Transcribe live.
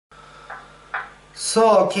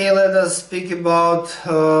So, okay, let us speak about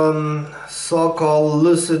so-called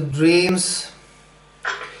lucid dreams,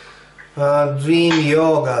 dream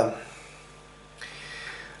yoga.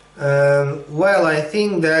 Well, I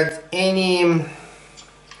think that any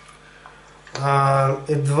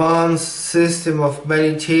advanced system of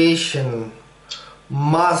meditation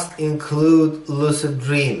must include lucid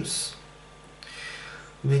dreams,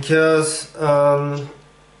 because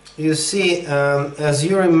you see, as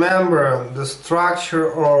you remember, the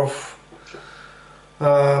structure of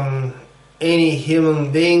any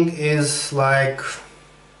human being is like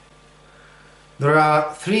there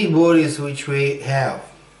are three bodies which we have: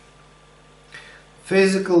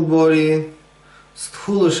 physical body,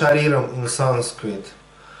 sthula shariram in Sanskrit,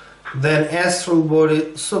 then astral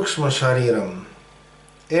body, sukshma shariram,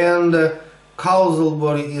 and causal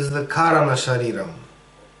body is the karana shariram.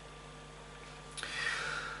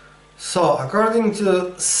 So, according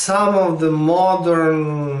to some of the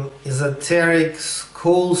modern esoteric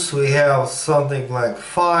schools, we have something like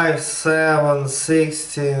 5, 7,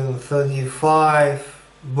 16, 35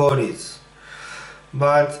 bodies.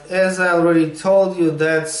 But as I already told you,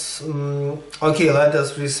 that's okay, let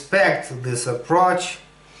us respect this approach,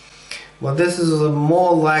 but this is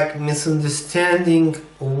more like misunderstanding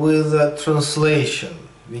with a translation,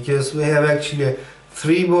 because we have actually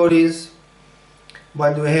three bodies,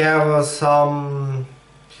 but we have some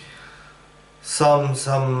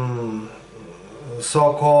so-called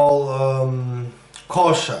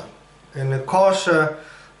kosha. In the kosha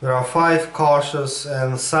there are 5 koshas,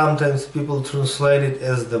 and sometimes people translate it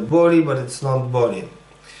as the body, but it's not body.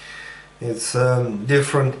 It's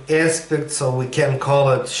different aspects, so we can call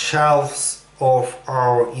it shelves of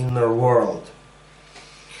our inner world.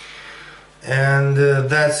 And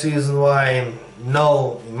that's the reason why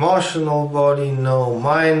no emotional body, no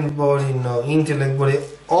mind body, no intellect body,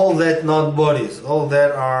 all that not bodies, all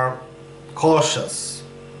that are koshas.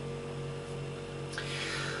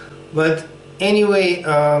 But anyway,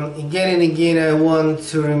 again and again I want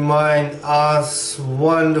to remind us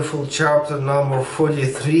wonderful chapter number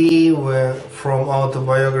 43 from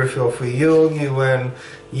Autobiography of a Yogi, when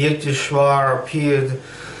Yukteswar appeared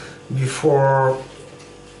before,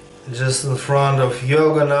 just in front of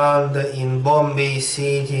Yogananda in Bombay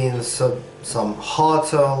city, in some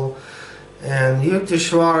hotel, and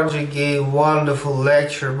Yukteswarji gave wonderful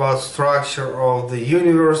lecture about structure of the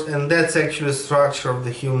universe, and that's actually structure of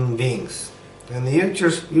the human beings. And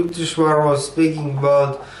Yukteswar was speaking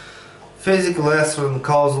about physical, astral and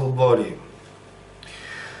causal body.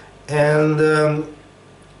 And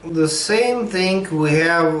the same thing, we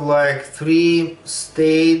have like 3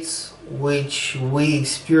 states which we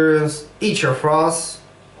experience, each of us,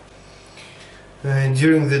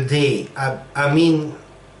 during the day. I mean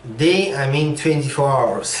 24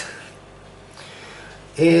 hours.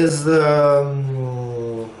 Is the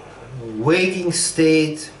waking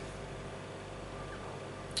state,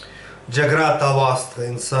 Jagrata Avastha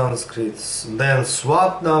in Sanskrit, then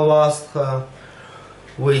Swapna Avastha,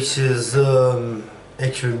 which is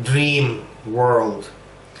actually dream world,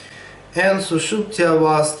 and Sushupti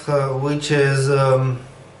Avastha, which is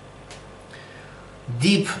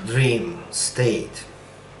deep dream state.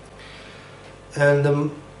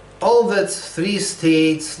 And all that 3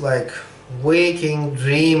 states, like waking,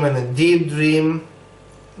 dream and a deep dream,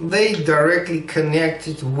 they directly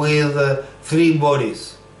connected with 3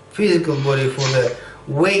 bodies. Physical body for the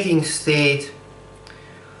waking state,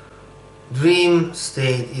 dream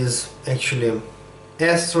state is actually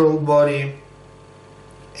astral body,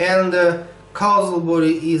 and the causal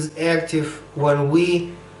body is active when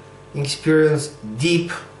we experience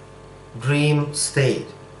deep dream state.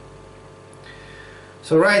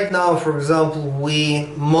 So right now, for example, we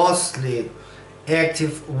mostly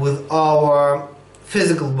active with our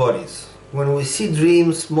physical bodies. When we see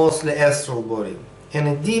dreams, mostly astral body. And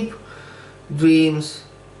in deep dreams,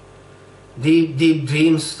 deep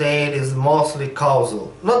dream state is mostly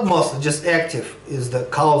causal. Not mostly, just active is the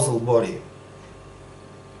causal body.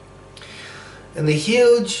 And the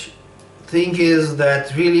huge thing is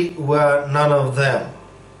that really we are none of them.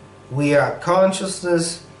 We are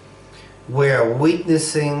consciousness, we are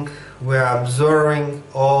witnessing, we are observing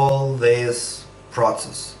all this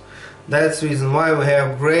process. That's the reason why we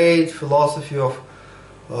have great philosophy of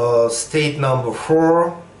state number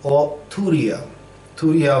 4, or Turiya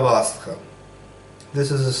Avastha. This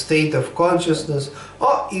is a state of consciousness,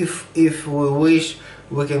 or if we wish,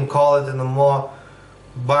 we can call it in a more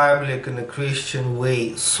biblical and a Christian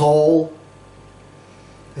way, soul.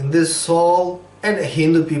 And this soul, and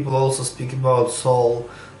Hindu people also speak about soul.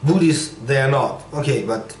 Buddhists, they are not. Okay,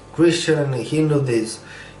 but Christian and Hindu, this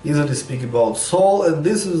easily speak about soul, and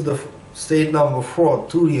this is the state number 4,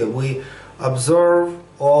 Turiya. We observe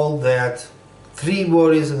all that 3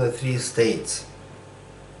 bodies and the 3 states.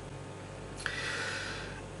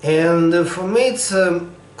 And for me it's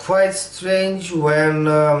quite strange when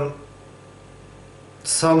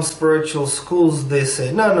some spiritual schools, they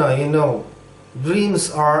say, no, you know, dreams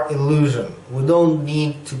are illusion, we don't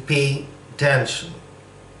need to pay attention.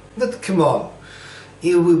 But come on,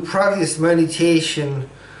 if we practice meditation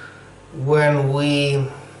when we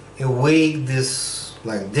awake this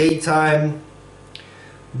like daytime,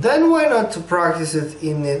 then why not to practice it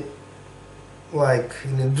in the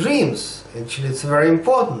dreams? Actually, it's very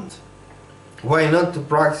important. Why not to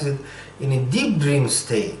practice it in a deep dream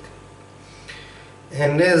state?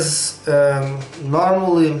 And as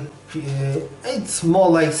normally it's more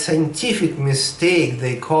like scientific mistake,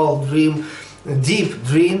 they call deep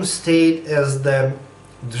dream state as the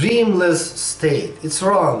dreamless state. It's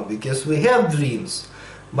wrong, because we have dreams,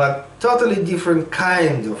 but totally different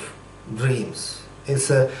kind of dreams. It's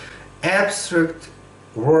an abstract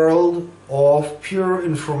world of pure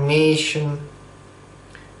information,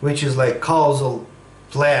 which is like causal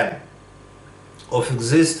plan of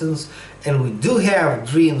existence, and we do have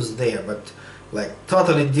dreams there, but like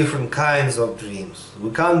totally different kinds of dreams.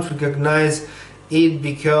 We can't recognize it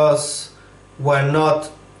because we're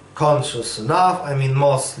not conscious enough. I mean,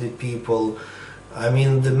 mostly people, I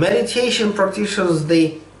mean, the meditation practitioners,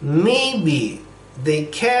 they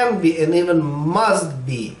can be, and even must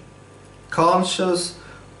be conscious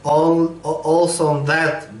also on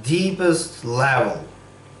that deepest level.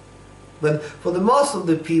 But for the most of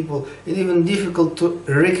the people, it's even difficult to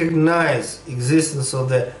recognize existence of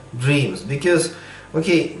the dreams, because,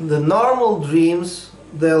 okay, the normal dreams,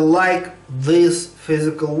 they're like this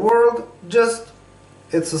physical world, just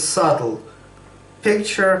it's a subtle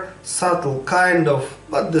picture, subtle kind of,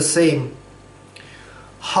 but the same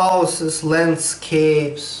houses,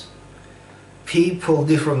 landscapes, people,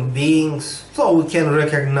 different beings, so we can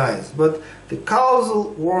recognize. But the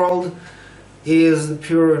causal world is the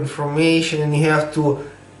pure information, and you have to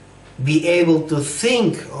be able to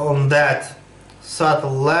think on that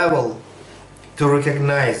subtle level to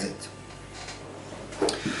recognize it.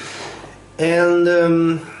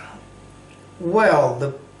 And well,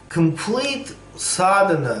 the complete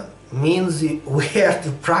sadhana means we have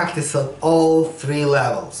to practice on all 3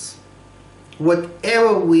 levels.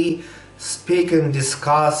 Whatever we speak and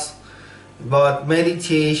discuss about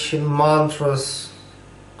meditation, mantras,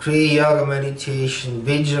 Kriya Yoga meditation,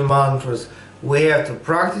 Bija mantras, we have to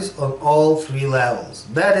practice on all 3 levels.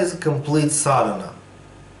 That is a complete sadhana.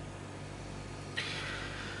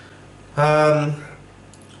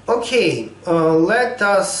 Okay, let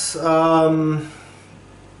us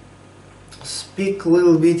speak a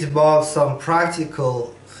little bit about some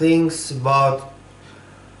practical things about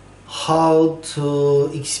how to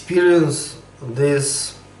experience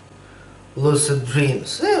these lucid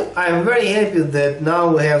dreams. I'm very happy that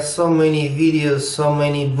now we have so many videos, so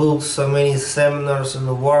many books, so many seminars and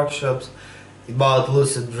workshops about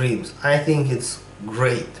lucid dreams. I think it's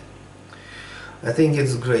great. I think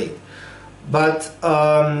it's great. But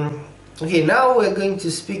okay, now we're going to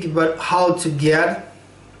speak about how to get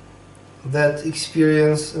that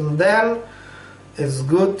experience, and then it's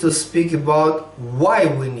good to speak about why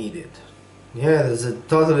we need it. Yeah, there's a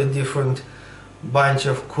totally different bunch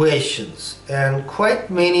of questions, and quite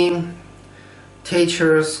many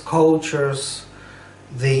teachers, coaches,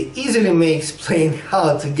 they easily may explain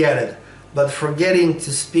how to get it, but forgetting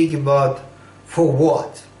to speak about for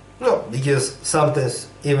what. No, because sometimes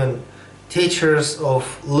even teachers of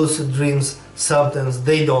lucid dreams, sometimes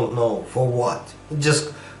they don't know for what.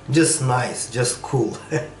 Just nice, just cool.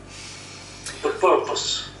 The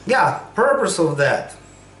purpose. Yeah, purpose of that.